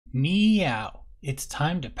Meow. It's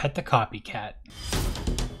time to pet the copycat.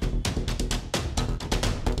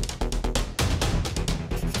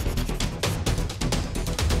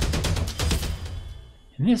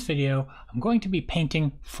 In this video, I'm going to be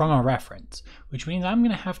painting from a reference, which means I'm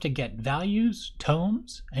going to have to get values,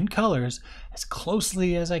 tones, and colors as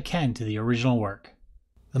closely as I can to the original work.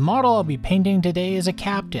 The model I'll be painting today is a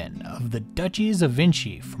captain of the Duchies of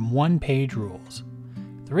Vinci from one-page rules.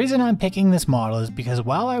 The reason I'm picking this model is because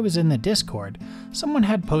while I was in the Discord, someone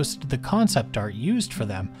had posted the concept art used for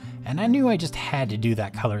them, and I knew I just had to do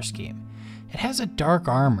that color scheme. It has a dark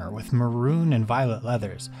armor with maroon and violet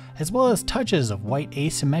leathers, as well as touches of white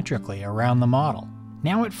asymmetrically around the model.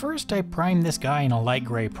 Now at first I primed this guy in a light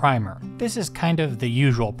gray primer. This is kind of the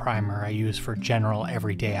usual primer I use for general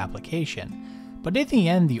everyday application. But in the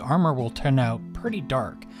end the armor will turn out pretty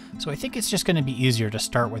dark, so I think it's just going to be easier to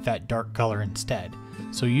start with that dark color instead.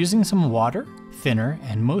 So using some water, thinner,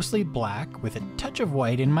 and mostly black with a touch of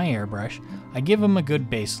white in my airbrush, I give him a good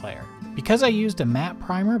base layer. Because I used a matte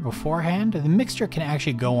primer beforehand, the mixture can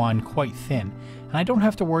actually go on quite thin, and I don't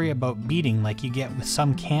have to worry about beading like you get with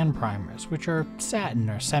some can primers, which are satin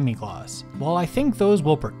or semi-gloss. While I think those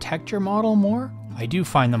will protect your model more, I do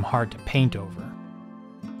find them hard to paint over.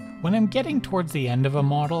 When I'm getting towards the end of a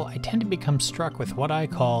model, I tend to become struck with what I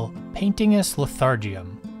call paintingus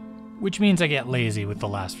lethargium, which means I get lazy with the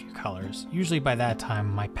last few colors. Usually by that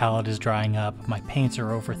time my palette is drying up, my paints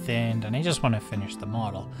are over thinned, and I just want to finish the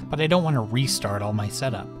model, but I don't want to restart all my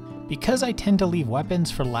setup. Because I tend to leave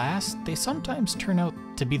weapons for last, they sometimes turn out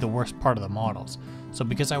to be the worst part of the models. So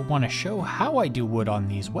because I want to show how I do wood on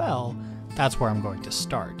these well, that's where I'm going to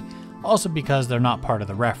start. Also because they're not part of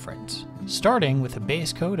the reference. Starting with a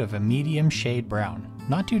base coat of a medium shade brown,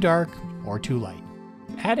 not too dark or too light.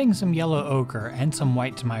 Adding some yellow ochre and some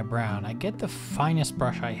white to my brown, I get the finest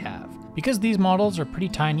brush I have. Because these models are pretty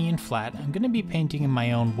tiny and flat, I'm going to be painting in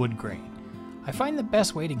my own wood grain. I find the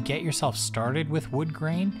best way to get yourself started with wood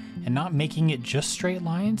grain and not making it just straight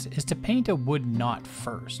lines is to paint a wood knot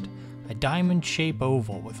first. A diamond shape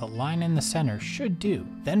oval with a line in the center should do,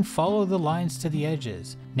 then follow the lines to the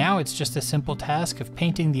edges. Now it's just a simple task of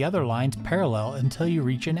painting the other lines parallel until you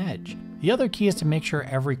reach an edge. The other key is to make sure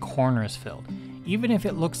every corner is filled. Even if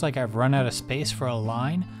it looks like I've run out of space for a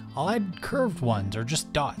line, I'll add curved ones or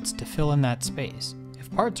just dots to fill in that space.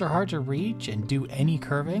 If parts are hard to reach and do any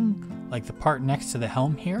curving, like the part next to the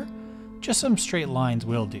helm here, just some straight lines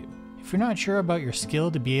will do. If you're not sure about your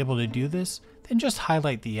skill to be able to do this, then just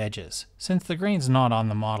highlight the edges. Since the grain's not on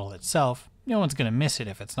the model itself, no one's going to miss it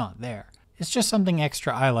if it's not there. It's just something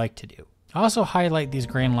extra I like to do. I also highlight these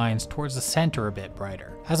grain lines towards the center a bit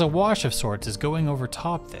brighter, as a wash of sorts is going over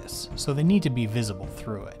top this, so they need to be visible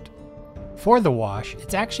through it. For the wash,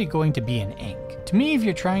 it's actually going to be an ink. To me, if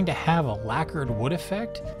you're trying to have a lacquered wood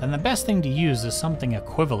effect, then the best thing to use is something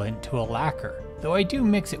equivalent to a lacquer, though I do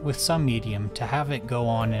mix it with some medium to have it go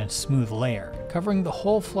on in a smooth layer, covering the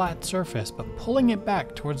whole flat surface but pulling it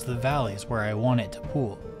back towards the valleys where I want it to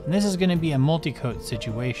pool. And this is going to be a multi-coat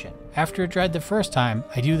situation. After it dried the first time,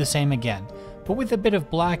 I do the same again, but with a bit of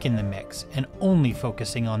black in the mix and only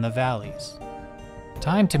focusing on the valleys.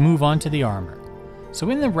 Time to move on to the armor. So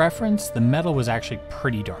in the reference, the metal was actually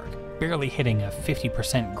pretty dark, barely hitting a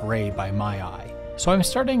 50% gray by my eye. So I'm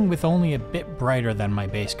starting with only a bit brighter than my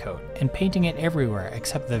base coat and painting it everywhere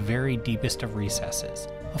except the very deepest of recesses.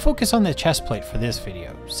 I'll focus on the chest plate for this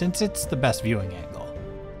video, since it's the best viewing angle.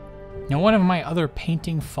 Now one of my other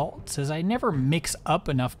painting faults is I never mix up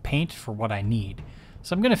enough paint for what I need.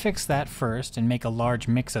 So I'm going to fix that first and make a large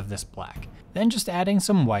mix of this black. Then just adding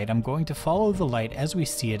some white, I'm going to follow the light as we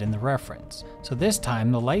see it in the reference. So this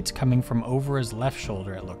time the light's coming from over his left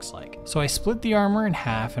shoulder it looks like. So I split the armor in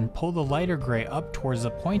half and pull the lighter gray up towards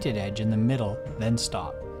the pointed edge in the middle, then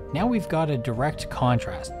stop. Now we've got a direct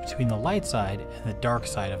contrast between the light side and the dark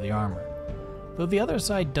side of the armor. Though the other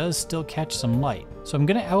side does still catch some light, so I'm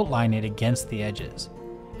going to outline it against the edges.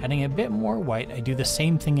 Adding a bit more white, I do the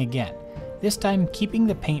same thing again, this time keeping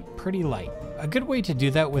the paint pretty light. A good way to do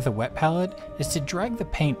that with a wet palette is to drag the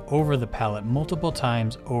paint over the palette multiple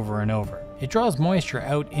times over and over. It draws moisture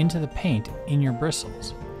out into the paint in your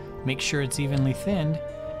bristles, makes sure it's evenly thinned,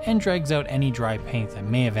 and drags out any dry paint that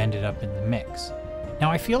may have ended up in the mix. Now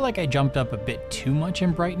I feel like I jumped up a bit too much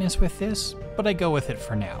in brightness with this, but I go with it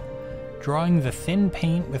for now. Drawing the thin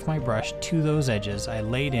paint with my brush to those edges I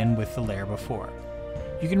laid in with the layer before.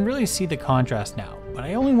 You can really see the contrast now, but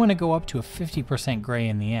I only want to go up to a 50% gray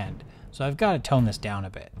in the end, so I've got to tone this down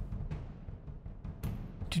a bit.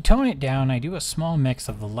 To tone it down, I do a small mix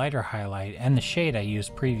of the lighter highlight and the shade I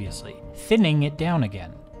used previously, thinning it down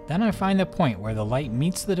again. Then I find the point where the light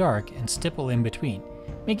meets the dark and stipple in between,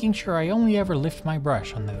 making sure I only ever lift my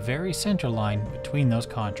brush on the very center line between those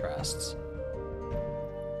contrasts.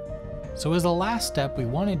 So as the last step, we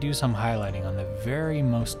want to do some highlighting on the very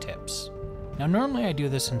most tips. Now normally I do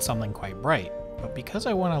this in something quite bright, but because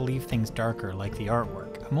I want to leave things darker like the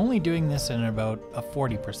artwork, I'm only doing this in about a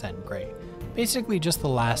 40% gray. Basically just the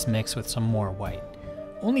last mix with some more white,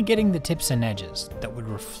 only getting the tips and edges that would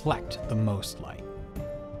reflect the most light.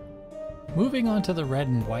 Moving on to the red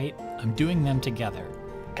and white, I'm doing them together,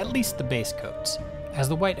 at least the base coats, as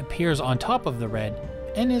the white appears on top of the red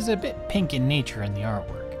and is a bit pink in nature in the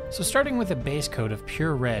artwork. So starting with a base coat of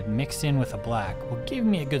pure red mixed in with a black will give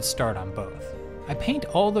me a good start on both. I paint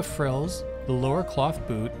all the frills, the lower cloth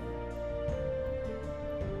boot,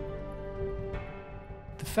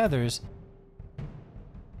 the feathers,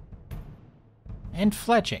 and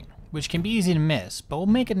fletching, which can be easy to miss, but will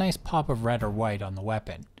make a nice pop of red or white on the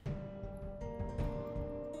weapon,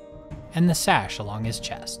 and the sash along his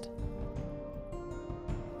chest.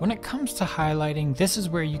 When it comes to highlighting, this is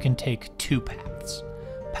where you can take two paths.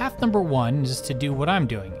 Path number one is to do what I'm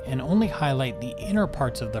doing and only highlight the inner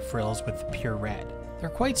parts of the frills with the pure red. They're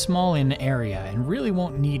quite small in area and really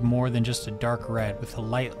won't need more than just a dark red with a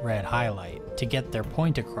light red highlight to get their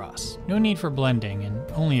point across. No need for blending and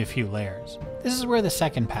only a few layers. This is where the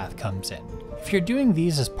second path comes in. If you're doing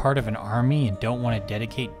these as part of an army and don't want to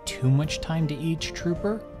dedicate too much time to each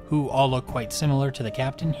trooper, who all look quite similar to the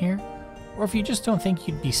captain here, or if you just don't think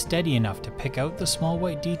you'd be steady enough to pick out the small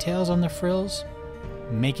white details on the frills,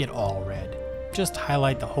 make it all red. Just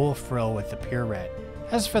highlight the whole frill with the pure red.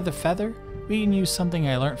 As for the feather, we can use something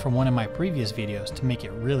I learned from one of my previous videos to make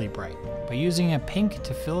it really bright, by using a pink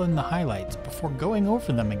to fill in the highlights before going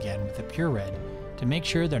over them again with a pure red to make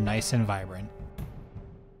sure they're nice and vibrant.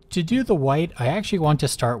 To do the white, I actually want to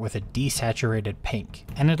start with a desaturated pink,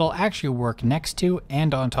 and it'll actually work next to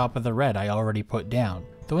and on top of the red I already put down.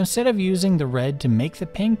 Though instead of using the red to make the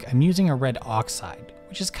pink, I'm using a red oxide,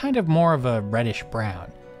 which is kind of more of a reddish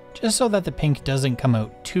brown, just so that the pink doesn't come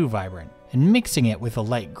out too vibrant, and mixing it with a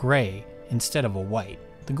light gray instead of a white.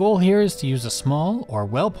 The goal here is to use a small or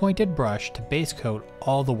well-pointed brush to base coat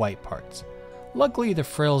all the white parts. Luckily the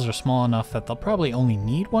frills are small enough that they'll probably only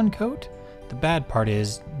need one coat. The bad part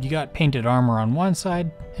is, you got painted armor on one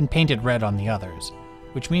side and painted red on the others,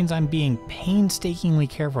 which means I'm being painstakingly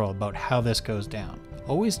careful about how this goes down.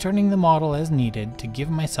 Always turning the model as needed to give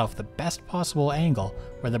myself the best possible angle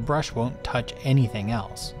where the brush won't touch anything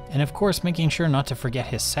else. And of course making sure not to forget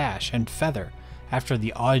his sash and feather after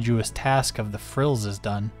the arduous task of the frills is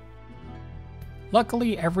done.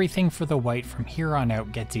 Luckily everything for the white from here on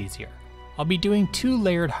out gets easier. I'll be doing 2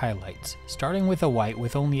 layered highlights, starting with a white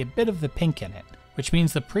with only a bit of the pink in it, which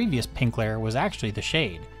means the previous pink layer was actually the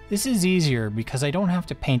shade. This is easier because I don't have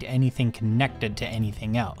to paint anything connected to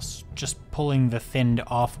anything else, just pulling the thinned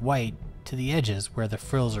off-white to the edges where the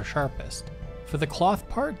frills are sharpest. For the cloth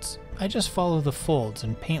parts, I just follow the folds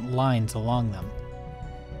and paint lines along them.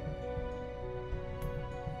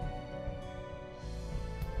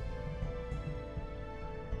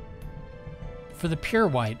 For the pure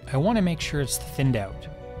white, I want to make sure it's thinned out,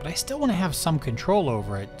 but I still want to have some control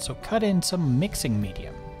over it, so cut in some mixing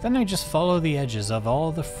medium. Then I just follow the edges of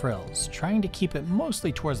all the frills, trying to keep it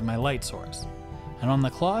mostly towards my light source. And on the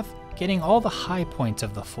cloth, getting all the high points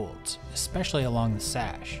of the folds, especially along the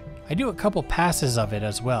sash. I do a couple passes of it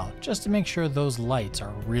as well, just to make sure those lights are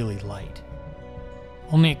really light.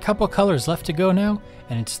 Only a couple colors left to go now,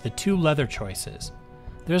 and it's the 2 leather choices.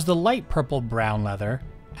 There's the light purple brown leather,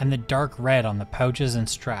 and the dark red on the pouches and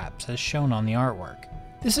straps as shown on the artwork.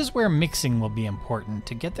 This is where mixing will be important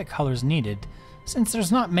to get the colors needed, since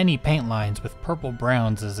there's not many paint lines with purple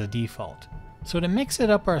browns as a default. So to mix it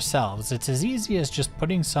up ourselves, it's as easy as just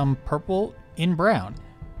putting some purple in brown,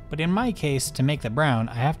 but in my case, to make the brown,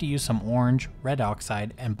 I have to use some orange, red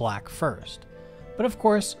oxide, and black first. But of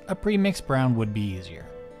course, a pre-mixed brown would be easier.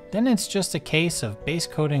 Then it's just a case of base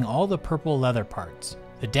coating all the purple leather parts,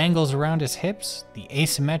 the dangles around his hips, the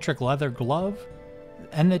asymmetric leather glove,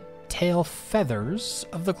 and the tail feathers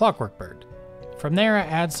of the clockwork bird. From there I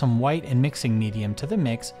add some white and mixing medium to the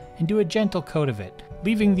mix and do a gentle coat of it,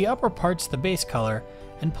 leaving the upper parts the base color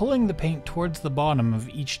and pulling the paint towards the bottom of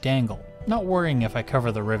each dangle, not worrying if I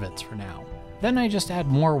cover the rivets for now. Then I just add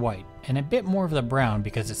more white and a bit more of the brown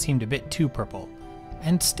because it seemed a bit too purple,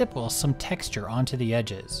 and stipple some texture onto the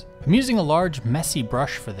edges. I'm using a large messy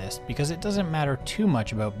brush for this because it doesn't matter too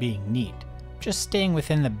much about being neat, just staying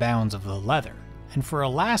within the bounds of the leather. And for a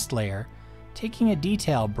last layer, taking a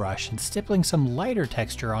detail brush and stippling some lighter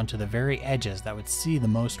texture onto the very edges that would see the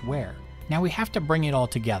most wear. Now we have to bring it all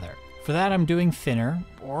together. For that I'm doing thinner,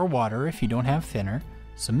 or water if you don't have thinner,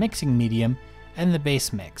 some mixing medium, and the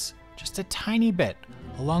base mix, just a tiny bit,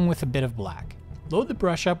 along with a bit of black. Load the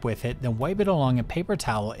brush up with it, then wipe it along a paper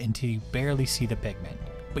towel until you barely see the pigment,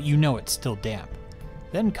 but you know it's still damp.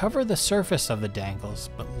 Then cover the surface of the dangles,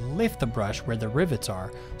 but lift the brush where the rivets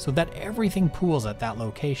are so that everything pools at that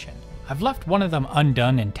location. I've left one of them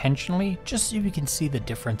undone intentionally just so you can see the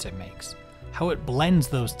difference it makes, how it blends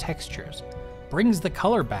those textures, brings the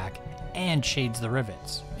color back, and shades the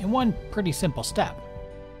rivets, in one pretty simple step.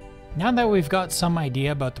 Now that we've got some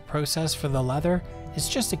idea about the process for the leather, it's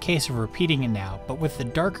just a case of repeating it now, but with the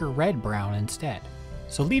darker red-brown instead.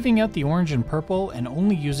 So leaving out the orange and purple and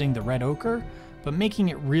only using the red ochre, but making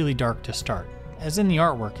it really dark to start, as in the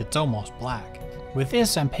artwork it's almost black. With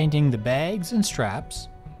this I'm painting the bags and straps,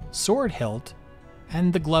 sword hilt,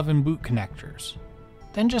 and the glove and boot connectors.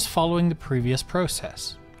 Then just following the previous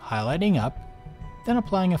process, highlighting up, then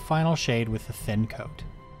applying a final shade with a thin coat.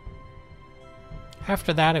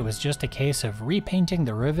 After that, it was just a case of repainting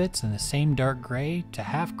the rivets in the same dark gray to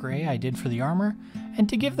half gray I did for the armor, and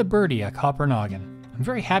to give the birdie a copper noggin. I'm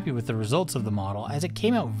very happy with the results of the model as it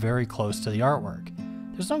came out very close to the artwork.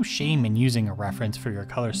 There's no shame in using a reference for your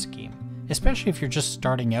color scheme, especially if you're just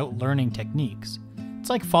starting out learning techniques. It's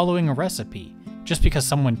like following a recipe. Just because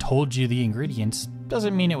someone told you the ingredients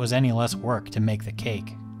doesn't mean it was any less work to make the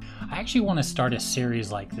cake. I actually want to start a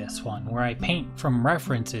series like this one, where I paint from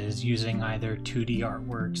references using either 2D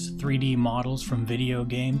artworks, 3D models from video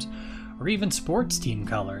games, or even sports team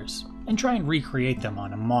colors, and try and recreate them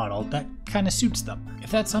on a model that kind of suits them.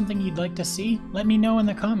 If that's something you'd like to see, let me know in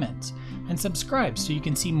the comments, and subscribe so you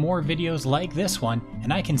can see more videos like this one,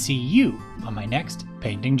 and I can see you on my next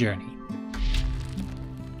painting journey.